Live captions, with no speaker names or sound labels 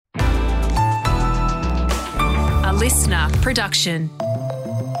listener production.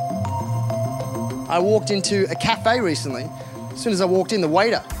 I walked into a cafe recently. As soon as I walked in, the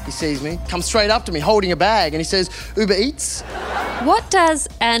waiter, he sees me, comes straight up to me holding a bag and he says, "Uber Eats?" What does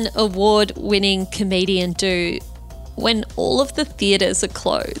an award-winning comedian do when all of the theatres are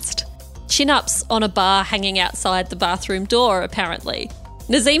closed? Chin-ups on a bar hanging outside the bathroom door, apparently.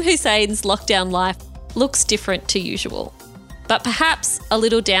 Nazeem Hussain's lockdown life looks different to usual. But perhaps a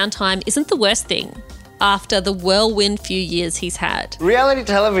little downtime isn't the worst thing after the whirlwind few years he's had. Reality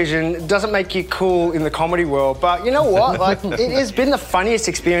television doesn't make you cool in the comedy world, but you know what? It has been the funniest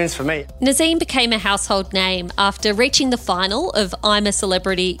experience for me. Nazeem became a household name after reaching the final of I'm a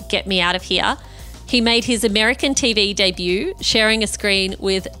Celebrity, Get Me Out of Here. He made his American TV debut, sharing a screen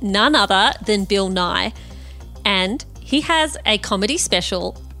with none other than Bill Nye. And he has a comedy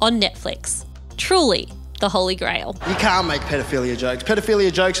special on Netflix. Truly the Holy Grail. You can't make pedophilia jokes.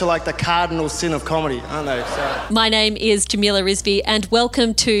 Pedophilia jokes are like the cardinal sin of comedy, aren't they? So. My name is Jamila Rizvi and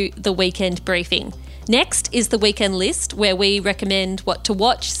welcome to The Weekend Briefing. Next is the Weekend List, where we recommend what to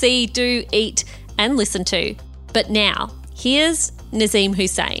watch, see, do, eat and listen to. But now, here's Nazeem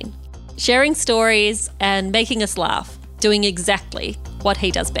Hussain, sharing stories and making us laugh, doing exactly what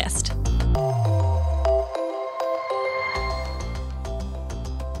he does best.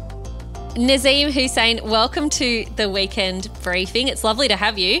 Nazeem Hussain, welcome to The Weekend Briefing. It's lovely to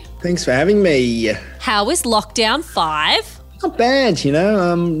have you. Thanks for having me. How was lockdown 5? Not bad,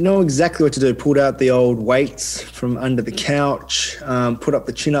 know exactly what to do. Pulled out the old weights from under the couch, put up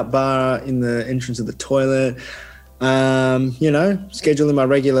the chin-up bar in the entrance of the toilet, scheduling my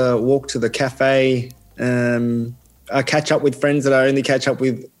regular walk to the cafe. I catch up with friends that I only catch up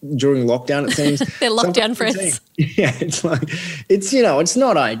with during lockdown, it seems. They're lockdown friends. Yeah, it's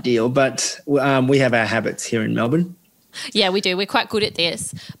not ideal, but we have our habits here in Melbourne. Yeah, we do. We're quite good at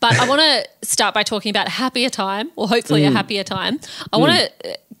this. But I want to start by talking about a happier time, or hopefully a happier time. I want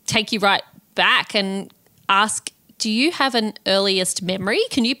to take you right back and ask, do you have an earliest memory?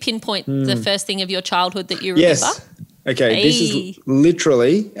 Can you pinpoint the first thing of your childhood that you remember? Yes. Okay, This is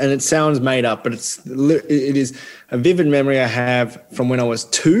literally, and it sounds made up, but it is a vivid memory I have from when I was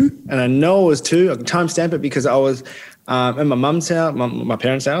 2, and I know I was 2. I can timestamp it because I was at my mum's house, my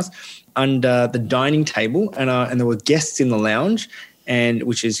parents' house, under the dining table, and there were guests in the lounge, and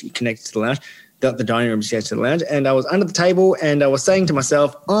which is connected to the lounge. The dining room is connected to the lounge, and I was under the table, and I was saying to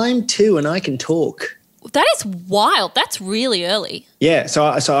myself, "I'm 2 and I can talk." That is wild. That's really early. Yeah, so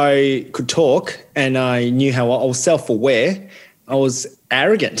I could talk and I knew how I was self-aware. I was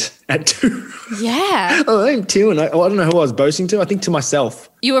arrogant at 2. Yeah. I'm 2 and I don't know who I was boasting to. I think to myself.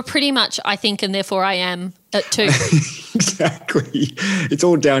 You were pretty much I think and therefore I am at 2. Exactly. It's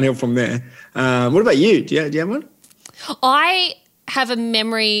all downhill from there. What about you? Do you have one? I have a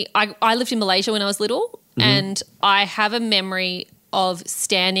memory. I lived in Malaysia when I was little and I have a memory of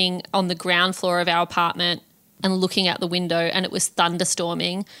standing on the ground floor of our apartment and looking out the window and it was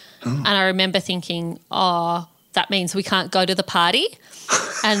thunderstorming. And I remember thinking, that means we can't go to the party.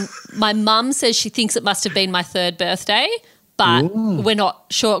 And my mum says she thinks it must have been my 3rd birthday, but we're not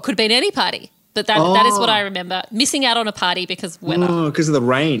sure. It could have been any party. But that is what I remember, missing out on a party because of weather. Oh, because of the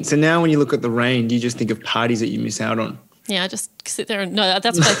rain. So now when you look at the rain, you just think of parties that you miss out on. Yeah, I just sit there and no,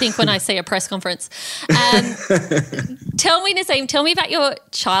 that's what I think when I see a press conference. Tell me, Nazeem, about your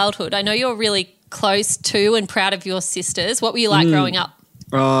childhood. I know you're really close to and proud of your sisters. What were you like growing up?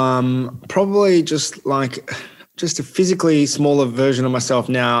 Probably just a physically smaller version of myself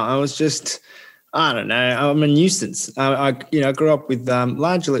now. I was just, I don't know, I'm a nuisance. I grew up with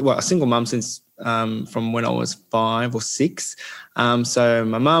largely, a single mum since from when I was 5 or 6. So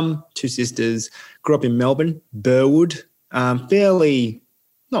my mum, 2 sisters, grew up in Melbourne, Burwood. Fairly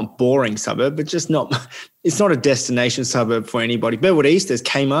not boring suburb, but just it's not a destination suburb for anybody. Burwood East, there's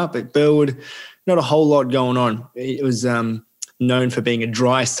Kmart, but Burwood, not a whole lot going on. It was known for being a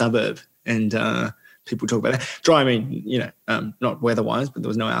dry suburb and people talk about that. Dry, I mean, not weather-wise, but there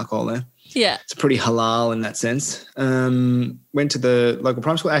was no alcohol there. Yeah. It's pretty halal in that sense. Went to the local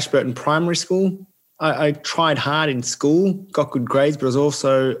primary school, Ashburton Primary School. I tried hard in school, got good grades, but I was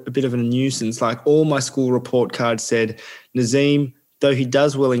also a bit of a nuisance. Like all my school report cards said, Nazeem, though he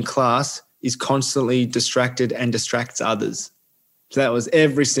does well in class, is constantly distracted and distracts others. So that was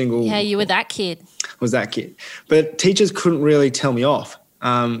every single... Yeah, you were that kid. Was that kid. But teachers couldn't really tell me off.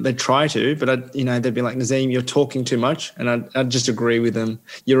 They'd try to, but they'd be like, Nazeem, you're talking too much. And I'd just agree with them.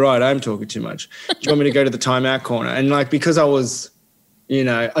 You're right, I'm talking too much. Do you want me to go to the timeout corner? And because I was...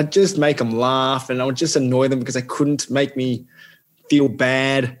 I'd just make them laugh and I would just annoy them because they couldn't make me feel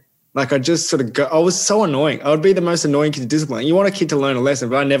bad. Like I just sort of I was so annoying. I would be the most annoying kid to discipline. You want a kid to learn a lesson,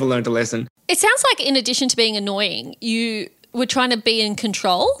 but I never learned a lesson. It sounds like in addition to being annoying, you were trying to be in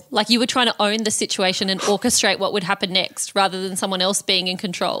control. Like you were trying to own the situation and orchestrate what would happen next rather than someone else being in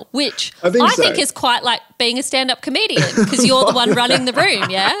control, which I think is quite like being a stand-up comedian because you're the one running the room,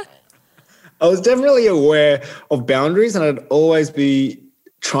 yeah? I was definitely aware of boundaries and I'd always be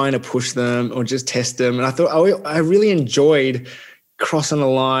trying to push them or just test them. And I thought I really enjoyed crossing a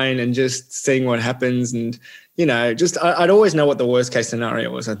line and just seeing what happens. And, you know, just I'd always know what the worst case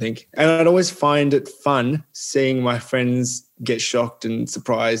scenario was, I think. And I'd always find it fun seeing my friends get shocked and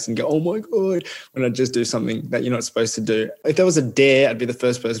surprised and go, oh my God, when I just do something that you're not supposed to do. If there was a dare, I'd be the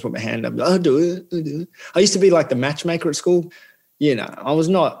first person to put my hand up. I'll do it. I used to be like the matchmaker at school. You know, I was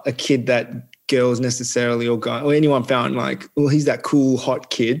not a kid that girls necessarily or guy or anyone found like, well, he's that cool,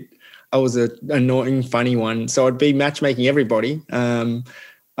 hot kid. I was an annoying, funny one. So I'd be matchmaking everybody.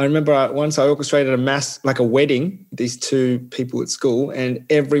 I remember once I orchestrated a wedding, these two people at school, and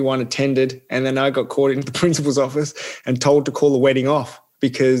everyone attended. And then I got called into the principal's office and told to call the wedding off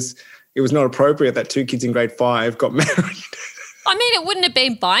because it was not appropriate that two kids in grade 5 got married. I mean, it wouldn't have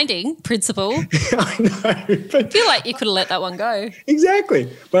been binding, principal. I know. I feel like you could have let that one go. Exactly.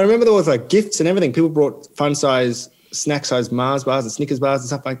 But I remember there was like gifts and everything. People brought snack-sized Mars bars and Snickers bars and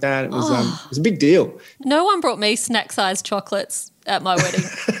stuff like that. It was a big deal. No one brought me snack-sized chocolates at my wedding.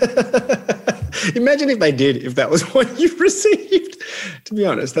 Imagine if they did, if that was what you received. To be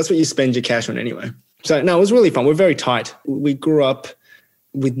honest, that's what you spend your cash on anyway. So, no, it was really fun. We're very tight. We grew up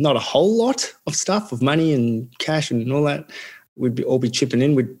with not a whole lot of stuff, of money and cash and all that. We'd all be chipping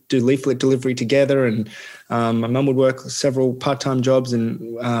in. We'd do leaflet delivery together and my mum would work several part-time jobs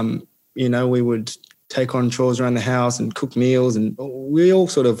and, we would take on chores around the house and cook meals, and we all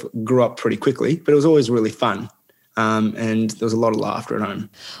sort of grew up pretty quickly, but it was always really fun. And there was a lot of laughter at home.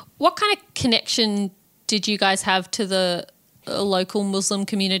 What kind of connection did you guys have to the local Muslim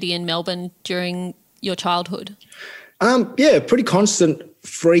community in Melbourne during your childhood? Pretty constant,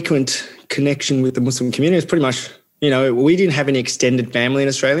 frequent connection with the Muslim community. It's pretty much, we didn't have any extended family in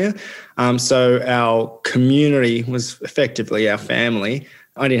Australia. So our community was effectively our family.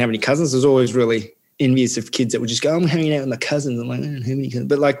 I didn't have any cousins. I was always really envious of kids that would just go, I'm hanging out with my cousins. I'm like, I don't have any cousins.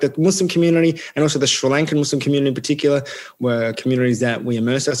 But like the Muslim community and also the Sri Lankan Muslim community in particular were communities that we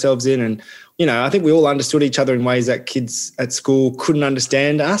immersed ourselves in. And, I think we all understood each other in ways that kids at school couldn't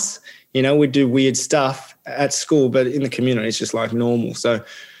understand us. We'd do weird stuff at school, but in the community, it's just like normal. So,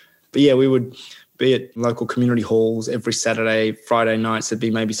 but yeah, we would be at local community halls every Saturday, Friday nights. There'd be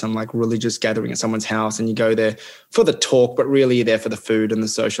maybe some like religious gathering at someone's house and you go there for the talk, but really you're there for the food and the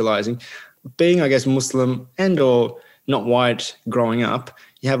socializing. Being, I guess, Muslim and or not white growing up,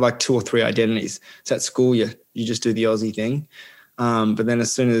 you have like 2 or 3 identities. So at school, you just do the Aussie thing. But then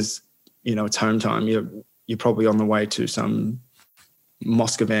as soon as, it's home time, you're probably on the way to some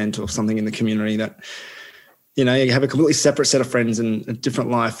mosque event or something in the community that, you have a completely separate set of friends and a different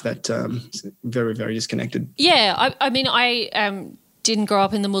life that is very, very disconnected. Yeah, I mean, I didn't grow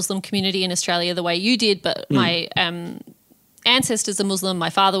up in the Muslim community in Australia the way you did, but my ancestors are Muslim.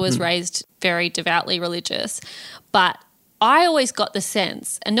 My father was raised very devoutly religious. But I always got the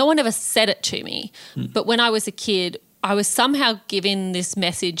sense, and no one ever said it to me, but when I was a kid, I was somehow given this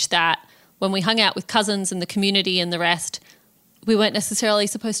message that when we hung out with cousins and the community and the rest, we weren't necessarily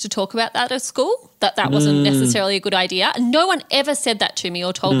supposed to talk about that at school, that wasn't necessarily a good idea. And no one ever said that to me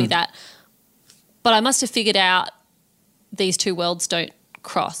or told me that. But I must have figured out these two worlds don't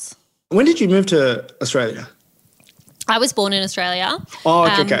cross. When did you move to Australia? I was born in Australia.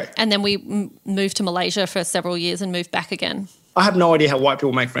 Oh, okay. And then we moved to Malaysia for several years and moved back again. I have no idea how white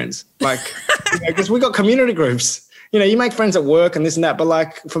people make friends. Like, because we got community groups. You make friends at work and this and that. But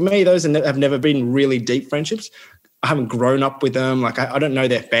like for me, those have never been really deep friendships. I haven't grown up with them. Like I don't know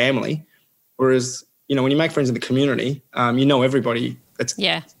their family. Whereas, when you make friends in the community, you know everybody that's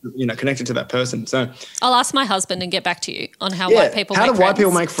connected to that person. So I'll ask my husband and get back to you on how white people make friends. How do white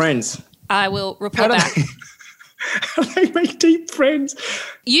people make friends? I will report back. How do they make deep friends?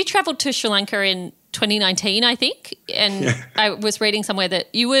 You travelled to Sri Lanka in 2019, I think, and I was reading somewhere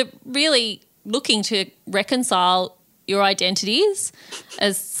that you were really looking to reconcile your identities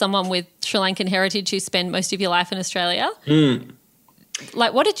as someone with Sri Lankan heritage who spent most of your life in Australia.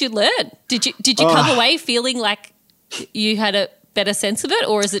 Like, what did you learn? Did you come away feeling like you had a better sense of it,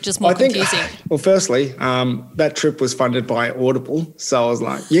 or is it just more confusing? Well, firstly, that trip was funded by Audible, so I was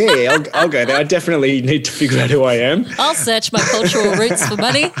like, I'll go there. I definitely need to figure out who I am. I'll search my cultural roots for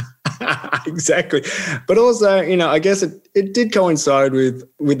money. Exactly. But also, I guess it did coincide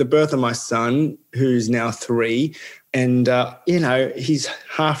with the birth of my son, who's now 3. And, he's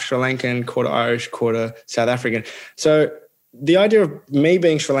half Sri Lankan, quarter Irish, quarter South African. So the idea of me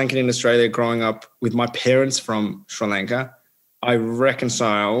being Sri Lankan in Australia, growing up with my parents from Sri Lanka, I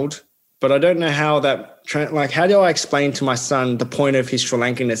reconciled, but I don't know how how do I explain to my son the point of his Sri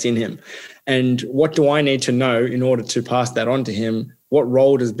Lankanness in him? And what do I need to know in order to pass that on to him? What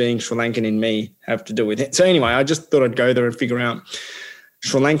role does being Sri Lankan in me have to do with it? So anyway, I just thought I'd go there and figure out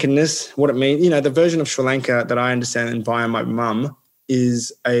Sri Lankanness, what it means. The version of Sri Lanka that I understand via my mum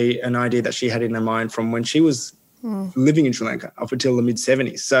is an idea that she had in her mind from when she was living in Sri Lanka up until the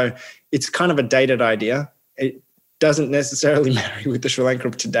mid-70s. So it's kind of a dated idea. It doesn't necessarily marry with the Sri Lanka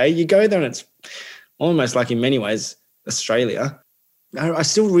of today. You go there and it's almost like in many ways Australia. I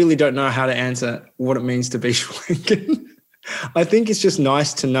still really don't know how to answer what it means to be Sri Lankan. I think it's just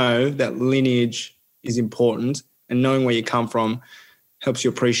nice to know that lineage is important, and knowing where you come from helps you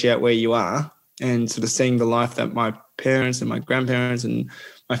appreciate where you are, and sort of seeing the life that my parents and my grandparents and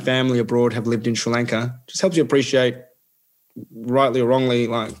my family abroad have lived in Sri Lanka just helps you appreciate, rightly or wrongly,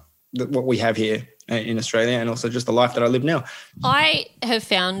 like what we have here in Australia, and also just the life that I live now. I have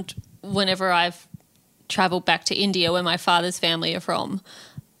found whenever I've travelled back to India, where my father's family are from,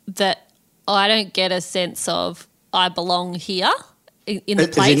 that I don't get a sense of I belong here in the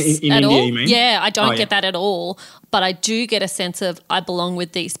place in at India, all. you mean? Yeah, I don't get that at all. But I do get a sense of I belong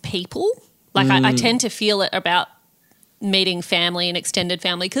with these people. Like I tend to feel it about meeting family and extended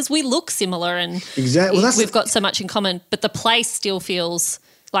family because we look similar and exactly. We've got so much in common, but the place still feels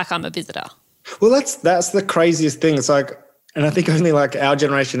like I'm a visitor. Well, that's the craziest thing. It's like, and I think only like our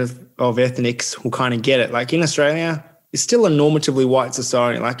generation of ethnics will kind of get it. Like in Australia, it's still a normatively white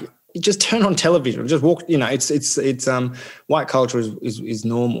society. Like you just turn on television, just walk, it's white culture is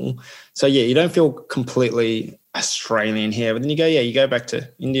normal. So yeah, you don't feel completely Australian here, but then you go back to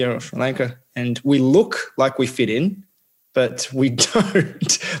India or Sri Lanka and we look like we fit in, but we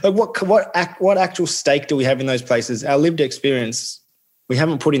don't. Like what actual stake do we have in those places? Our lived experience, we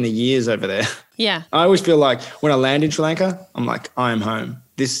haven't put in the years over there. Yeah. I always feel like when I land in Sri Lanka, I'm like, I am home.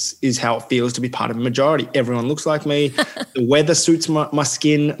 This is how it feels to be part of a majority. Everyone looks like me. The weather suits my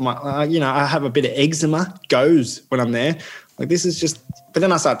skin. I have a bit of eczema. Goes when I'm there. Like this is just. But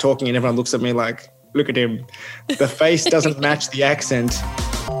then I start talking and everyone looks at me like, look at him. The face doesn't match the accent.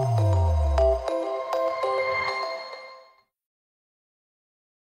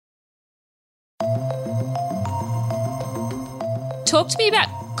 Talk to me about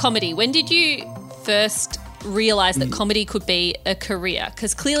comedy. When did you first realise that comedy could be a career?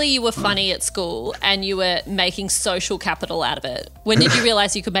 Because clearly you were funny at school and you were making social capital out of it. When did you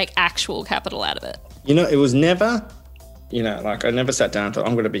realise you could make actual capital out of it? It was never, like I never sat down and thought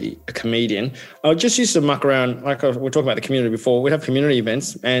I'm going to be a comedian. I just used to muck around. Like we were talking about the community before. We'd have community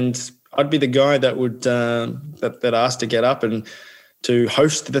events and I'd be the guy that would that asked to get up and to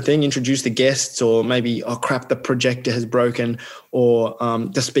host the thing, introduce the guests, or maybe, oh crap, the projector has broken, or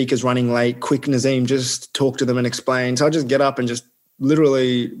the speaker's running late. Quick, Nazeem, just talk to them and explain. So I just get up and just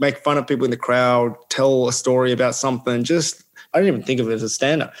literally make fun of people in the crowd, tell a story about something. I didn't even think of it as a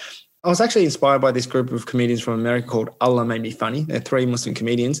stand-up. I was actually inspired by this group of comedians from America called Allah Made Me Funny. They're 3 Muslim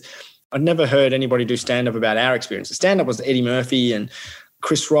comedians. I'd never heard anybody do stand-up about our experience. Stand-up was Eddie Murphy and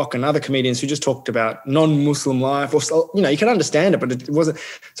Chris Rock and other comedians who just talked about non-Muslim life, or you can understand it, but it wasn't.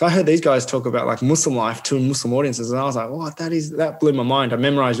 So I heard these guys talk about like Muslim life to Muslim audiences, and I was like, "What? That blew my mind." I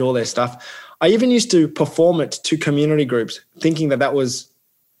memorized all their stuff. I even used to perform it to community groups, thinking that was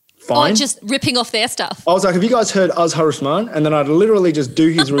fine. Oh, just ripping off their stuff. I was like, "Have you guys heard Azhar Usman?" And then I'd literally just do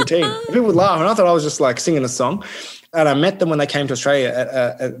his routine. People would laugh, and I thought I was just like singing a song. And I met them when they came to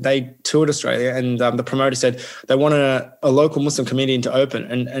Australia. They toured Australia, and the promoter said they wanted a local Muslim comedian to open.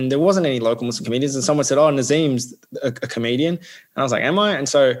 And there wasn't any local Muslim comedians. And someone said, oh, Nazeem's a comedian. And I was like, am I? And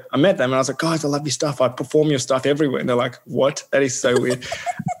so I met them, and I was like, guys, I love your stuff. I perform your stuff everywhere. And they're like, what? That is so weird.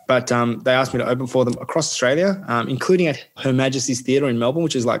 But they asked me to open for them across Australia, including at Her Majesty's Theatre in Melbourne,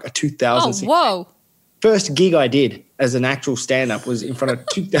 which is like a 2,000 Oh, whoa. First gig I did as an actual stand-up was in front of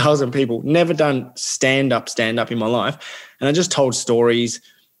 2,000 people. Never done stand-up in my life. And I just told stories.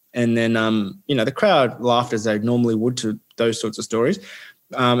 And then, the crowd laughed as they normally would to those sorts of stories.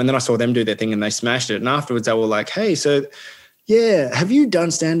 And then I saw them do their thing and they smashed it. And afterwards they were like, hey, so, yeah, have you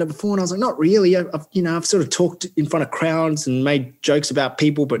done stand-up before? And I was like, not really. I've sort of talked in front of crowds and made jokes about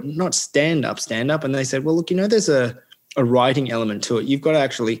people, but not stand-up. And they said, well, look, there's a writing element to it. You've got to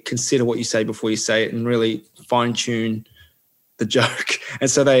actually consider what you say before you say it and really fine-tune the joke. And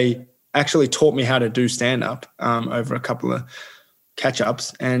so they actually taught me how to do stand-up over a couple of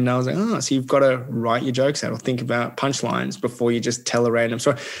catch-ups. And I was like, so you've got to write your jokes out or think about punchlines before you just tell a random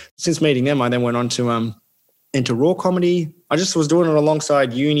story. Since meeting them, I then went on to into raw comedy. I just was doing it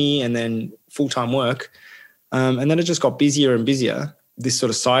alongside uni and then full-time work. And then it just got busier and busier, this sort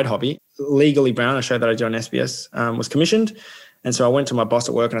of side hobby. Legally Brown, a show that I do on SBS, was commissioned. And so I went to my boss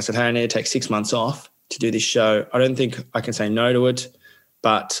at work and I said, hey, I need to take 6 months off to do this show. I don't think I can say no to it,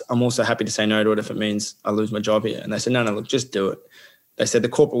 but I'm also happy to say no to it if it means I lose my job here. And they said, no, look, just do it. They said the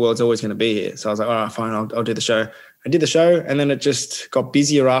corporate world's always going to be here. So I was like, all right, fine, I'll do the show. I did the show, and then it just got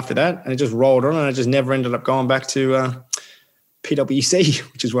busier after that, and it just rolled on, and I just never ended up going back to PwC,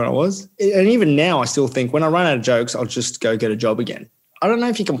 which is where I was. And even now, I still think when I run out of jokes, I'll just go get a job again. I don't know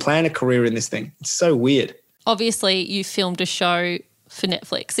if you can plan a career in this thing. It's so weird. Obviously, you filmed a show for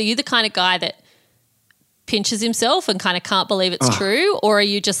Netflix. Are you the kind of guy that pinches himself and kind of can't believe it's true? Or are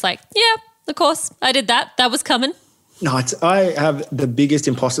you just like, yeah, of course, I did that. That was coming. No, I have the biggest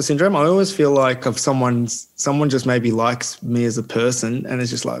imposter syndrome. I always feel like if someone just maybe likes me as a person and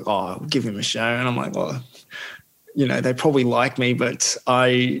it's just like, oh, I'll give him a show. And I'm like, well, you know, they probably like me, but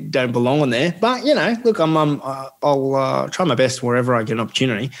I don't belong on there. But, you know, look, I'll try my best wherever I get an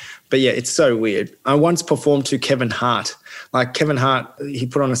opportunity. But, yeah, it's so weird. I once performed to Kevin Hart. Like Kevin Hart, he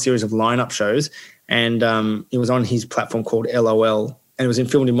put on a series of lineup shows, and it was on his platform called LOL, and it was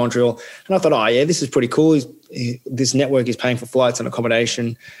filmed in Montreal. And I thought, oh, yeah, this is pretty cool. This network is paying for flights and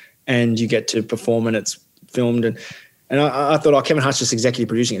accommodation, and you get to perform and it's filmed. And I thought, oh, Kevin Hart's just executive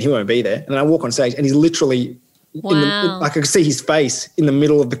producing it. He won't be there. And then I walk on stage and he's literally, I could see his face in the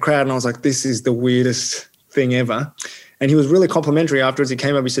middle of the crowd, and I was like, this is the weirdest thing ever. And he was really complimentary afterwards. He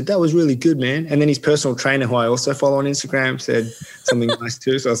came up, he said, that was really good, man. And then his personal trainer, who I also follow on Instagram, said something nice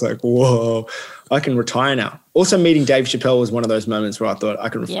too. So I was like, whoa, I can retire now. Also meeting Dave Chappelle was one of those moments where I thought I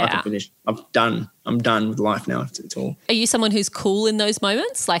can finish. I'm done with life now. It's all. Are you someone who's cool in those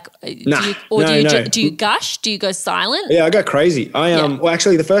moments? Like, no. Do you gush? Do you go silent? Yeah, I go crazy. Well,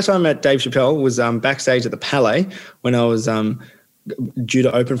 actually, the first time I met Dave Chappelle was backstage at the Palais when I was due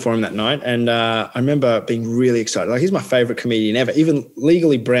to open for him that night. And I remember being really excited. Like, he's my favorite comedian ever. Even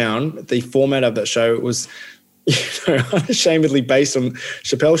Legally Brown, the format of that show was, unashamedly based on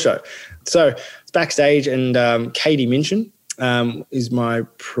Chappelle's show. So it's backstage, and Katie Minchin is my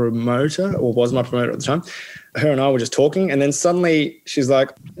promoter, or was my promoter at the time. Her and I were just talking, and then suddenly she's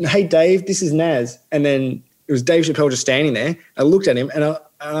like, hey, Dave, this is Naz. And then it was Dave Chappelle just standing there. I looked at him, and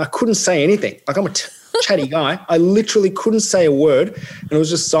I couldn't say anything. Like, I'm a chatty guy. I literally couldn't say a word, and it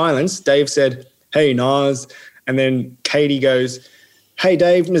was just silence. Dave said, hey, Naz. And then Katie goes, hey,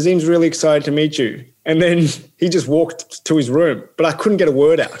 Dave, Nazeem's really excited to meet you. And then he just walked to his room, but I couldn't get a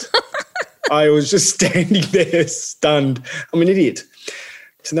word out. I was just standing there stunned. I'm an idiot.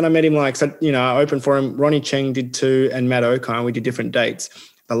 So then I met him, I opened for him. Ronnie Cheng did too, and Matt O'Kine. We did different dates.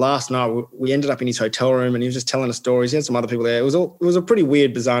 The last night we ended up in his hotel room, and he was just telling us stories. He had some other people there. It was a pretty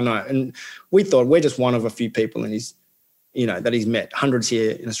weird, bizarre night. And we thought we're just one of a few people in his, that he's met. Hundreds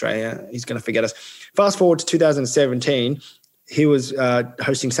here in Australia. He's going to forget us. Fast forward to 2017. He was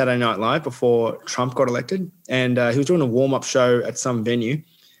hosting Saturday Night Live before Trump got elected, and he was doing a warm-up show at some venue,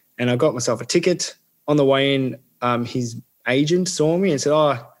 and I got myself a ticket. On the way in, his agent saw me and said,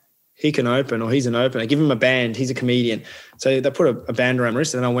 oh, he can open, or he's an opener. Give him a band. He's a comedian. So they put a band around my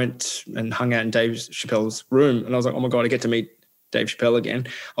wrist, and then I went and hung out in Dave Chappelle's room, and I was like, oh, my God, I get to meet Dave Chappelle again.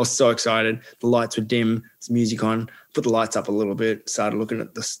 I was so excited. The lights were dim. There's music on. Put the lights up a little bit, started looking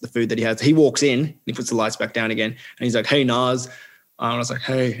at the food that he has. He walks in, he puts the lights back down again, and he's like, hey, Naz. And I was like,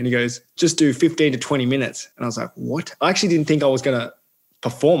 hey. And he goes, just do 15 to 20 minutes. And I was like, what? I actually didn't think I was going to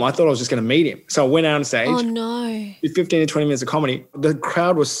perform. I thought I was just going to meet him. So I went out on stage. Oh, no. Did 15 to 20 minutes of comedy. The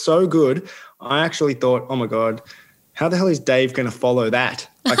crowd was so good. I actually thought, oh, my God, how the hell is Dave going to follow that?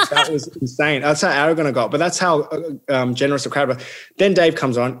 Like, that was insane. That's how arrogant I got. But that's how generous the crowd was. Then Dave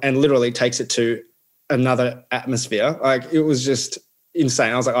comes on and literally takes it to another atmosphere. Like, it was just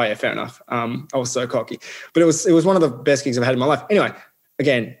insane. I was like, oh, yeah, fair enough. I was so cocky. But it was one of the best gigs I've had in my life. Anyway,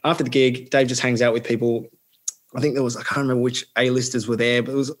 again, after the gig, Dave just hangs out with people. I think I can't remember which A-listers were there,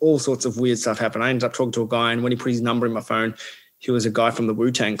 but it was all sorts of weird stuff happened. I ended up talking to a guy, and when he put his number in my phone, he was a guy from the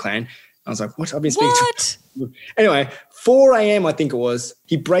Wu-Tang Clan. I was like, what? I've been speaking to. Anyway, 4 a.m. I think it was,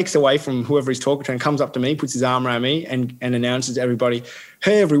 he breaks away from whoever he's talking to and comes up to me, puts his arm around me and announces to everybody,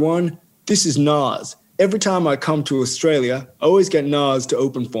 hey, everyone, this is Nas. Every time I come to Australia, I always get Nas to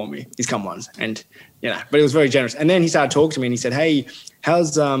open for me. He's come once, and, but it was very generous. And then he started talking to me, and he said, hey,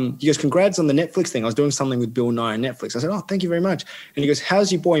 how's, he goes, congrats on the Netflix thing. I was doing something with Bill Nye on Netflix. I said, oh, thank you very much. And he goes,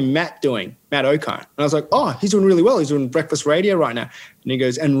 how's your boy Matt doing? Matt O'Kine. And I was like, oh, he's doing really well. He's doing breakfast radio right now. And he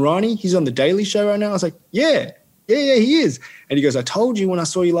goes, and Ronnie, he's on the Daily Show right now. I was like, yeah, he is. And he goes, I told you when I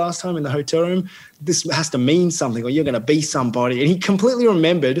saw you last time in the hotel room, this has to mean something, or you're going to be somebody. And he completely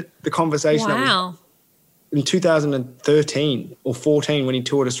remembered the conversation. Wow. In 2013 or 14 when he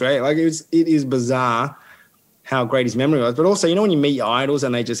toured Australia. Like, it is bizarre how great his memory was. But also, you know, when you meet your idols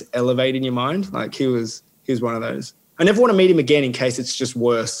and they just elevate in your mind, like he was one of those. I never want to meet him again in case it's just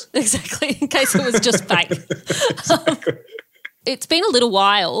worse. Exactly, in case it was just fake. Exactly. It's been a little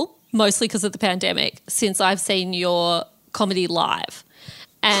while, mostly because of the pandemic, since I've seen your comedy live.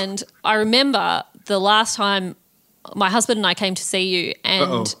 And I remember the last time my husband and I came to see you,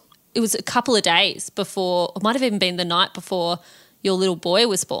 and it was a couple of days before, it might have even been the night before your little boy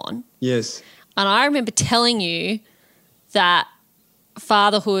was born. Yes. And I remember telling you that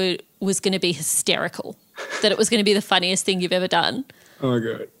fatherhood was going to be hysterical, that it was going to be the funniest thing you've ever done. Oh, my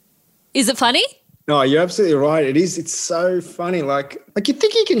God. Is it funny? No, you're absolutely right. It is. It's so funny. Like you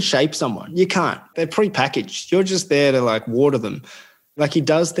think you can shape someone. You can't. They're pre-packaged. You're just there to like water them. Like he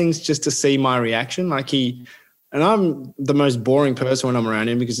does things just to see my reaction. And I'm the most boring person when I'm around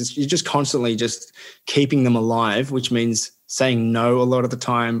him because you're just constantly just keeping them alive, which means saying no a lot of the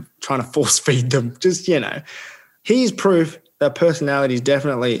time, trying to force feed them. Just, you know, he's proof that personality is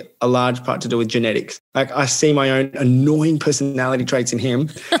definitely a large part to do with genetics. Like I see my own annoying personality traits in him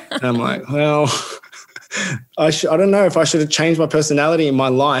and I'm like, well, I don't know if I should have changed my personality in my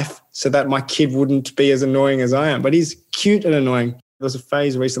life so that my kid wouldn't be as annoying as I am. But he's cute and annoying. There was a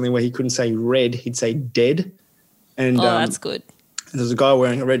phase recently where he couldn't say red, he'd say dead. And that's good. There was a guy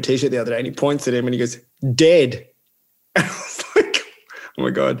wearing a red T-shirt the other day and he points at him and he goes, dead. And I was like, oh, my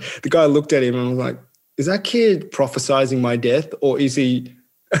God. The guy looked at him and was like, is that kid prophesizing my death or is he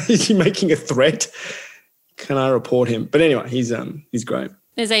making a threat? Can I report him? But anyway, he's great.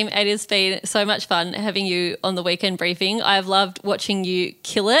 Nazeem, it has been so much fun having you on the Weekend Briefing. I've loved watching you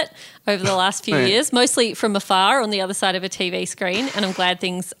kill it over the last few years, mostly from afar on the other side of a TV screen, and I'm glad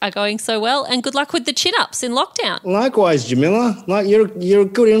things are going so well. And good luck with the chin-ups in lockdown. Likewise, Jamila. Like you're a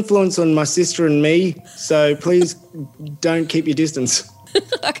good influence on my sister and me, so please don't keep your distance.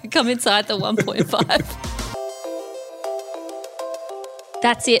 I could come inside the 1.5.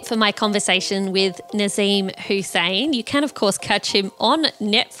 That's it for my conversation with Nazeem Hussain. You can, of course, catch him on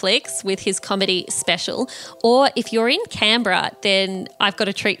Netflix with his comedy special. Or if you're in Canberra, then I've got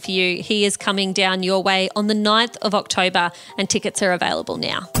a treat for you. He is coming down your way on the 9th of October and tickets are available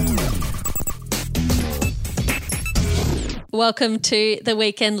now. Welcome to The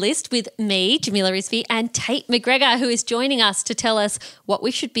Weekend List with me, Jamila Rizvi, and Tate McGregor, who is joining us to tell us what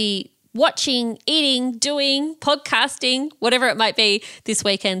we should be watching, eating, doing, podcasting, whatever it might be this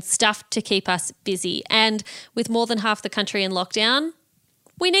weekend, stuff to keep us busy. And with more than half the country in lockdown,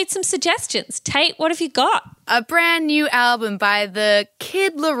 we need some suggestions. Tate, what have you got? A brand new album by the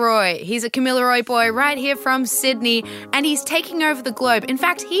Kid Laroi. He's a Kamilaroi boy right here from Sydney, and he's taking over the globe. In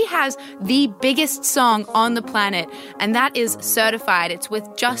fact, he has the biggest song on the planet, and that is Certified. It's with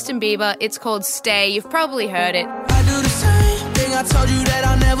Justin Bieber. It's called Stay. You've probably heard it. I do the same thing. I told you that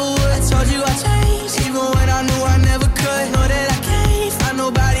I never would. I told you I changed, even when I knew I never could. Know that I can't find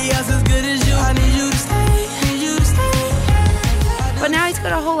nobody else as good as you. I need you to stay, need you to stay. But now he's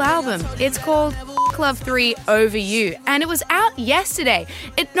got a whole album. It's called Love 3 Over You, and it was out yesterday.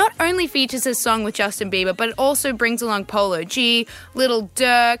 It not only features a song with Justin Bieber, but it also brings along Polo G, Lil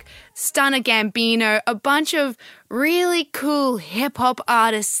Durk, Stunner Gambino, a bunch of really cool hip-hop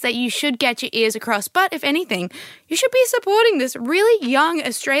artists that you should get your ears across. But if anything, you should be supporting this really young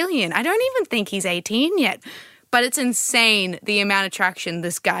Australian. I don't even think he's 18 yet. But it's insane the amount of traction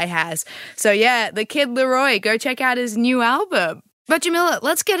this guy has. So yeah, the Kid Laroi, go check out his new album. But Jamila,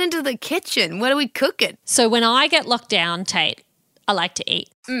 let's get into the kitchen. What are we cooking? So when I get locked down, Tate, I like to eat.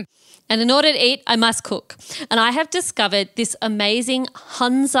 And in order to eat, I must cook. And I have discovered this amazing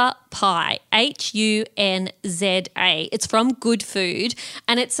Hunza pie, Hunza. It's from Good Food,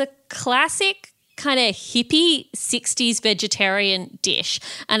 and it's a classic kind of hippie 60s vegetarian dish.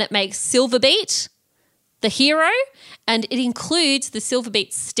 And it makes silver beet, the hero, and it includes the silver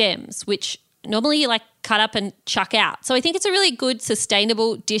beet stems, which normally you like cut up and chuck out. So I think it's a really good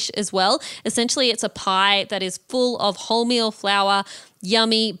sustainable dish as well. Essentially, it's a pie that is full of wholemeal flour,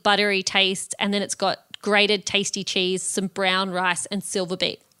 yummy buttery taste, and then it's got grated tasty cheese, some brown rice and silver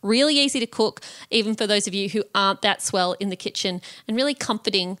beet. Really easy to cook, even for those of you who aren't that swell in the kitchen, and really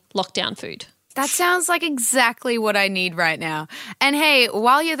comforting lockdown food. That sounds like exactly what I need right now. And hey,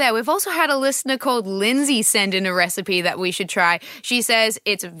 while you're there, we've also had a listener called Lindsay send in a recipe that we should try. She says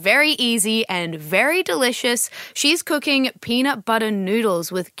it's very easy and very delicious. She's cooking peanut butter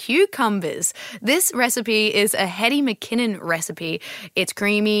noodles with cucumbers. This recipe is a Hetty McKinnon recipe. It's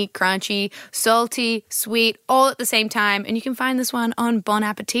creamy, crunchy, salty, sweet, all at the same time. And you can find this one on Bon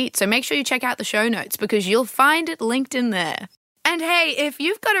Appetit. So make sure you check out the show notes because you'll find it linked in there. And hey, if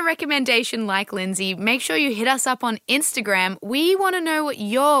you've got a recommendation like Lindsay, make sure you hit us up on Instagram. We want to know what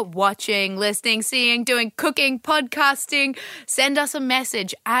you're watching, listening, seeing, doing, cooking, podcasting. Send us a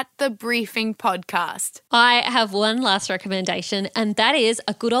message at The Briefing Podcast. I have one last recommendation, and that is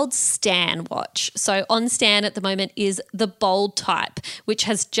a good old Stan watch. So on Stan at the moment is The Bold Type, which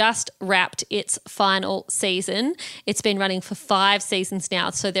has just wrapped its final season. It's been running for 5 seasons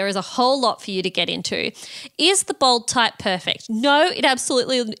now, so there is a whole lot for you to get into. Is The Bold Type perfect? No, it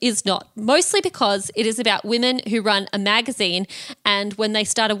absolutely is not, mostly because it is about women who run a magazine, and when they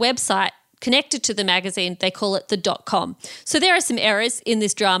start a website connected to the magazine, they call it the .com. So there are some errors in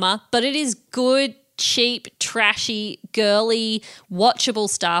this drama, but it is good, cheap, trashy, girly, watchable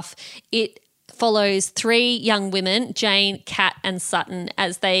stuff. It follows 3 young women, Jane, Kat and Sutton,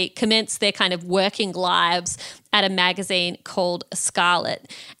 as they commence their kind of working lives at a magazine called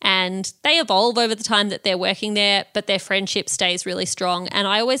Scarlet. And they evolve over the time that they're working there, but their friendship stays really strong. And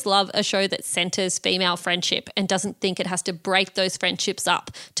I always love a show that centres female friendship and doesn't think it has to break those friendships up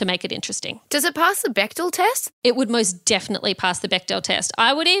to make it interesting. Does it pass the Bechdel test? It would most definitely pass the Bechdel test.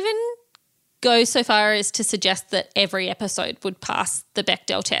 I would even go so far as to suggest that every episode would pass the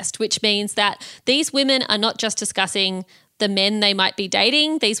Bechdel test, which means that these women are not just discussing the men they might be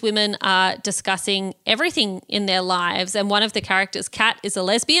dating. These women are discussing everything in their lives. And one of the characters, Kat, is a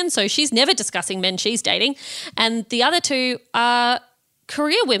lesbian, so she's never discussing men she's dating. And the other 2 are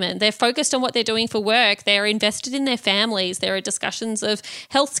career women. They're focused on what they're doing for work. They're invested in their families. There are discussions of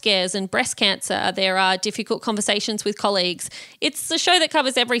health scares and breast cancer. There are difficult conversations with colleagues. It's a show that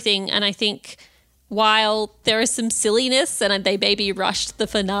covers everything. And I think while there is some silliness and they maybe rushed the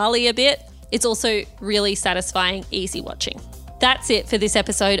finale a bit, it's also really satisfying, easy watching. That's it for this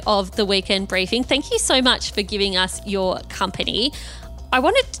episode of The Weekend Briefing. Thank you so much for giving us your company. I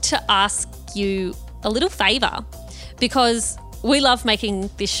wanted to ask you a little favour, because we love making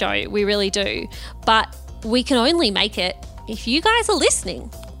this show, we really do, but we can only make it if you guys are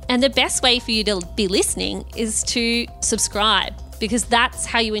listening. And the best way for you to be listening is to subscribe, because that's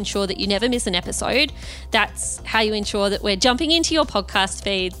how you ensure that you never miss an episode. That's how you ensure that we're jumping into your podcast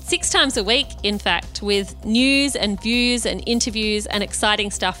feed 6 times a week, in fact, with news and views and interviews and exciting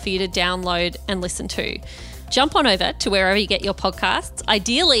stuff for you to download and listen to. Jump on over to wherever you get your podcasts,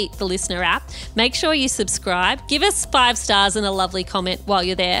 ideally the Listener app. Make sure you subscribe. Give us 5 stars and a lovely comment while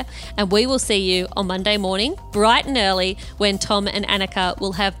you're there. And we will see you on Monday morning, bright and early, when Tom and Annika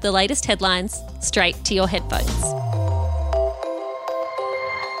will have the latest headlines straight to your headphones.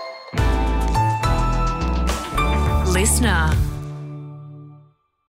 Listener.